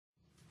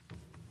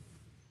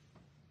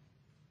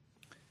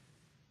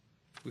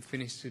We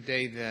finished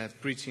today the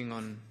preaching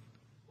on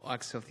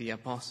Acts of the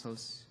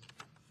Apostles.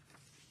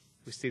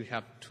 We still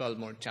have 12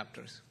 more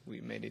chapters. We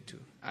made it to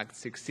Acts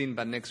 16,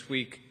 but next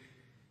week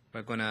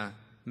we're going to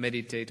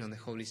meditate on the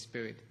Holy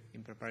Spirit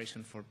in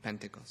preparation for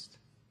Pentecost.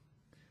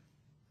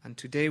 And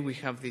today we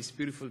have this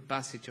beautiful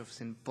passage of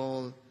St.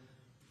 Paul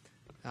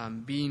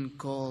being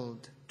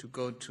called to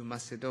go to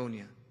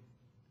Macedonia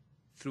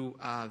through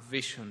a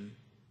vision.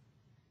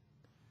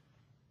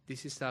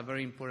 This is a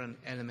very important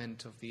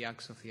element of the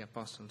Acts of the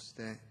Apostles.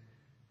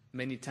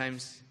 Many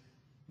times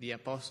the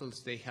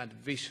apostles, they had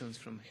visions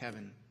from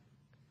heaven.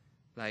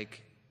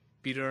 Like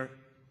Peter,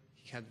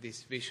 he had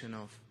this vision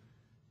of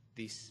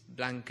this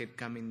blanket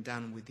coming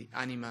down with the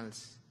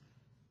animals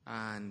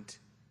and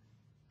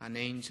an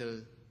angel,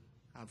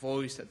 a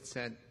voice that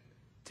said,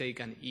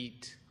 "Take and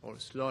eat," or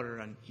 "slaughter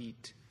and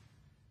eat."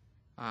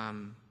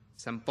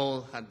 St.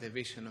 Paul had the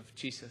vision of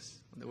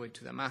Jesus on the way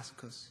to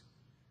Damascus.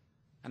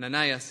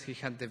 Ananias, he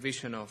had the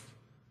vision of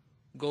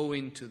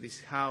going to this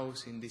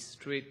house in this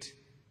street.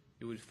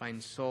 You will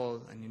find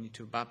Saul and you need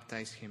to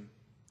baptize him.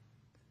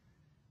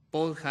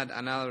 Paul had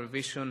another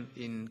vision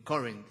in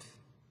Corinth.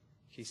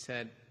 He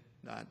said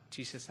that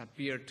Jesus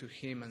appeared to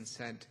him and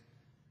said,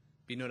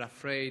 "Be not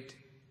afraid,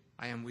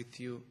 I am with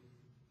you.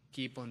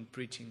 Keep on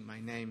preaching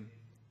my name."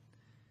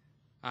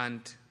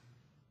 And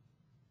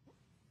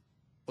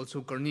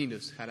also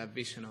Cornelius had a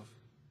vision of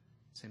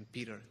St.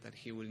 Peter, that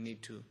he will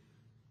need to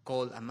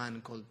call a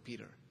man called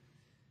Peter.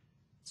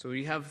 So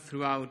we have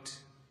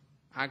throughout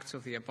Acts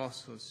of the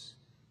Apostles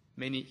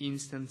many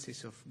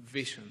instances of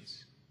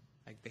visions,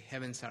 like the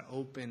heavens are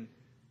open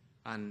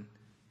and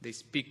they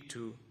speak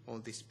to all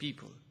these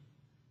people.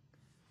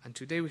 And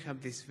today we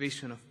have this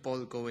vision of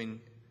Paul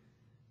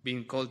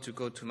being called to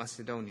go to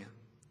Macedonia.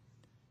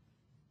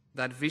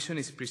 That vision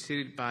is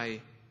preceded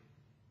by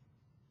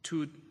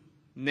two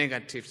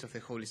negatives of the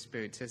Holy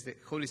Spirit. It says the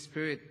Holy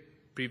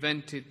Spirit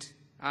prevented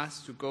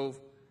us to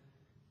go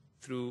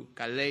through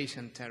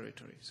Galatian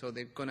territory. So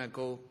they're going to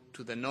go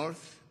to the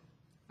north,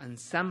 and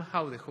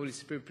somehow the Holy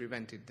Spirit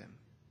prevented them.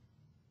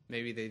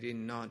 Maybe they did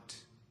not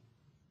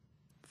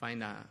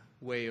find a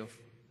way of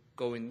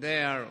going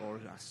there, or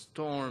a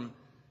storm.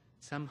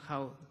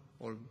 Somehow,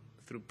 or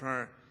through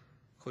prayer,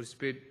 Holy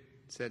Spirit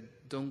said,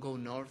 "Don't go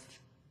north,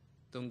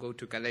 don't go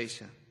to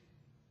Galatia."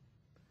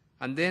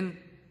 And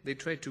then they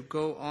tried to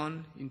go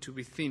on into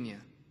Bithynia,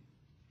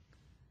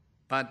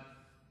 but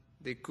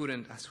they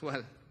couldn't as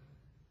well.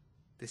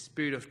 The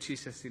Spirit of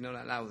Jesus did not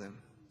allow them.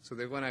 So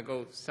they're going to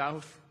go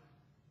south,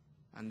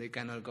 and they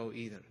cannot go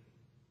either.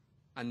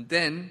 And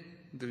then,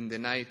 during the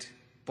night,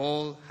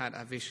 Paul had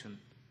a vision.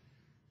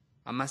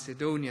 A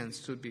Macedonian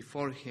stood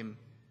before him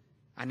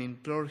and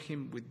implored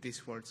him with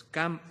these words,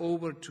 "Come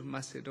over to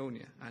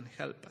Macedonia and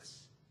help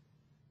us."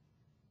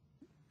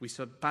 We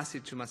sought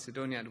passage to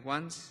Macedonia at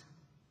once,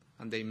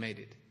 and they made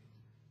it.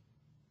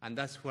 And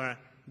that's where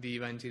the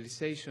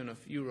evangelization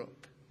of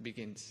Europe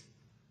begins,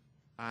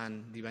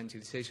 and the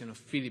evangelization of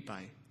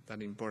Philippi,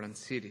 that important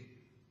city.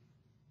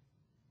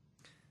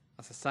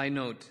 As a side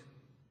note,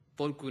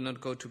 Paul could not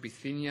go to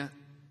Bithynia,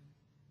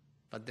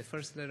 but the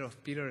first letter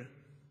of Peter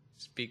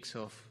speaks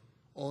of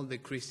all the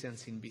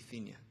Christians in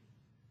Bithynia.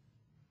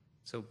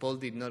 So Paul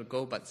did not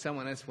go, but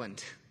someone else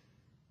went.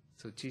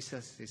 So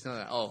Jesus is not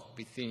like, "Oh,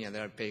 Bithynia,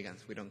 they are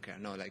pagans, we don't care."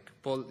 No, like,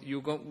 "Paul,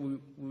 you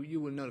go, you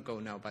will not go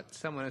now, but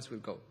someone else will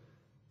go."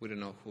 We don't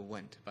know who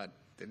went, but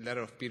the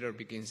letter of Peter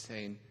begins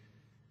saying,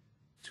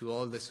 "To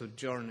all the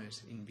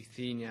sojourners in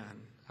Bithynia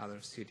and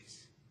other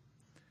cities."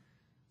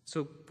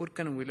 So what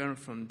can we learn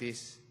from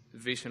this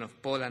vision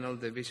of Paul and all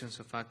the visions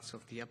of Acts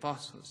of the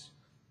Apostles?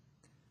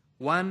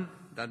 One,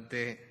 that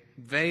the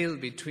veil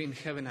between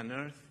heaven and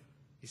earth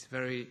is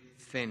very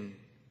thin.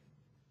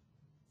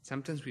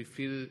 Sometimes we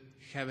feel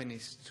heaven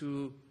is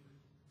too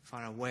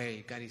far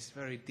away, God is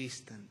very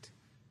distant.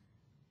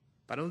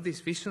 But all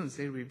these visions,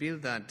 they reveal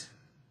that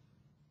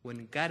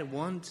when God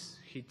wants,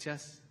 He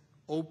just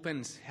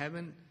opens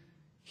heaven,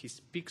 He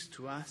speaks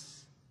to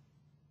us,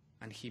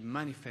 and He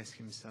manifests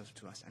Himself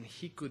to us. And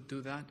He could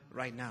do that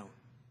right now.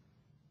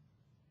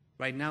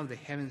 Right now, the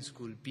heavens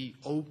could be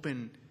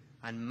open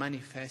and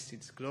manifest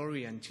its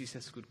glory, and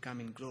Jesus could come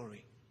in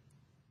glory.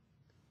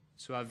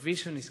 So a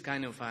vision is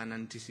kind of an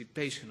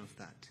anticipation of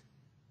that.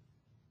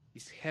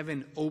 It's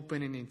heaven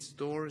opening its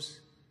doors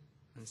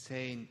and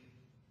saying,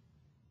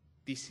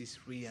 "This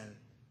is real,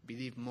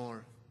 believe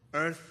more.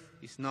 Earth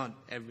is not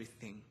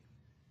everything."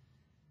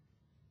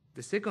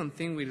 The second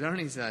thing we learn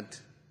is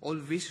that all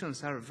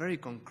visions are very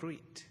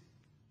concrete.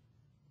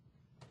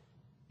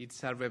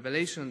 It's a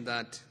revelation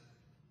that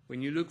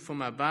when you look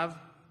from above,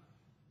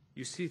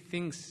 you see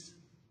things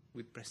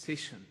with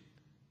precision.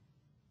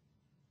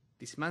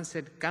 This man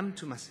said, "Come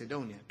to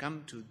Macedonia,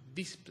 come to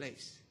this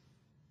place."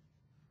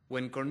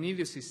 When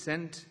Cornelius is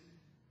sent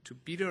to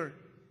Peter,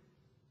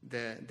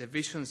 the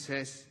vision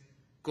says,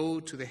 "Go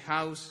to the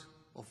house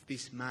of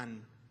this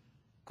man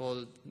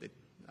called,"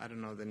 I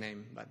don't know the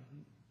name,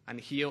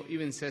 and he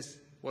even says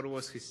what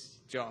was his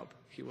job.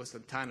 He was a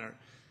tanner.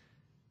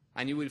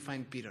 "And you will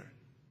find Peter."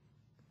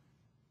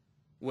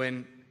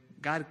 When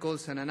God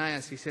calls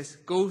Ananias, he says,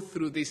 go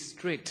through this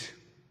street,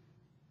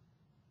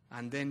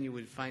 and then you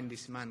will find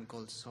this man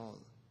called Saul.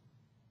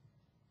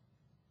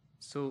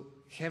 So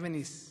heaven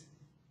is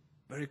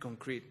very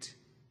concrete.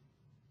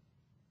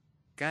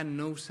 God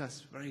knows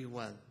us very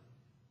well.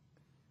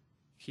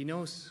 He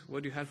knows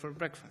what you had for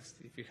breakfast.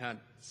 If you had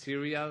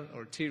cereal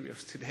or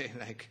Cheerios today,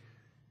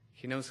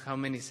 he knows how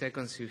many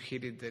seconds you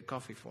heated the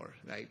coffee for.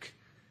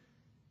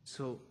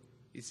 So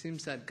it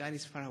seems that God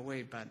is far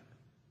away, but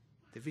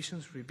the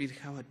visions reveal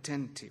how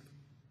attentive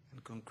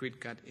and concrete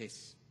God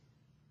is.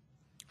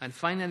 And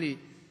finally,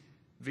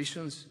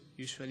 visions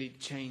usually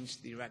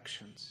change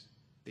directions.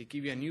 They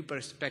give you a new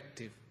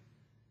perspective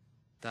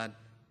that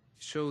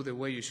show the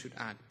way you should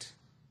act.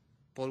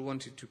 Paul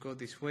wanted to go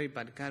this way,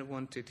 but God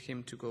wanted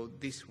him to go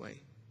this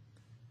way.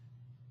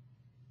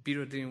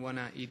 Peter didn't want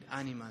to eat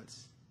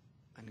animals,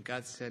 and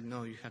God said,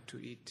 no, you have to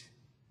eat.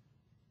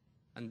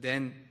 And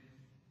then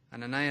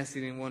Ananias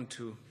didn't want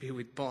to be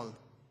with Paul,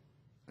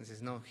 and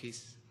says, no,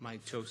 he's my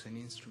chosen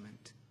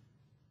instrument.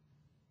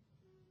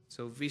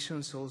 So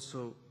visions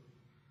also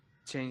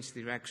change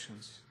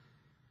directions.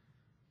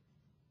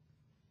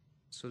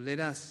 So let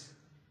us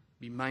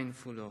be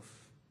mindful of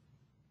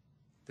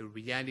the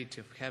reality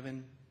of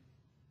heaven,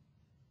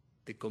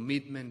 the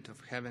commitment of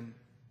heaven,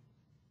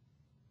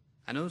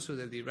 and also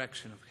the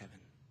direction of heaven.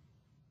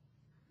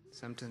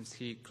 Sometimes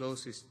he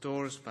closes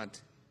doors,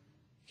 but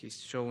he's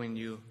showing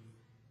you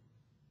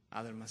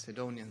other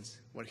Macedonians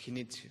where he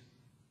needs you.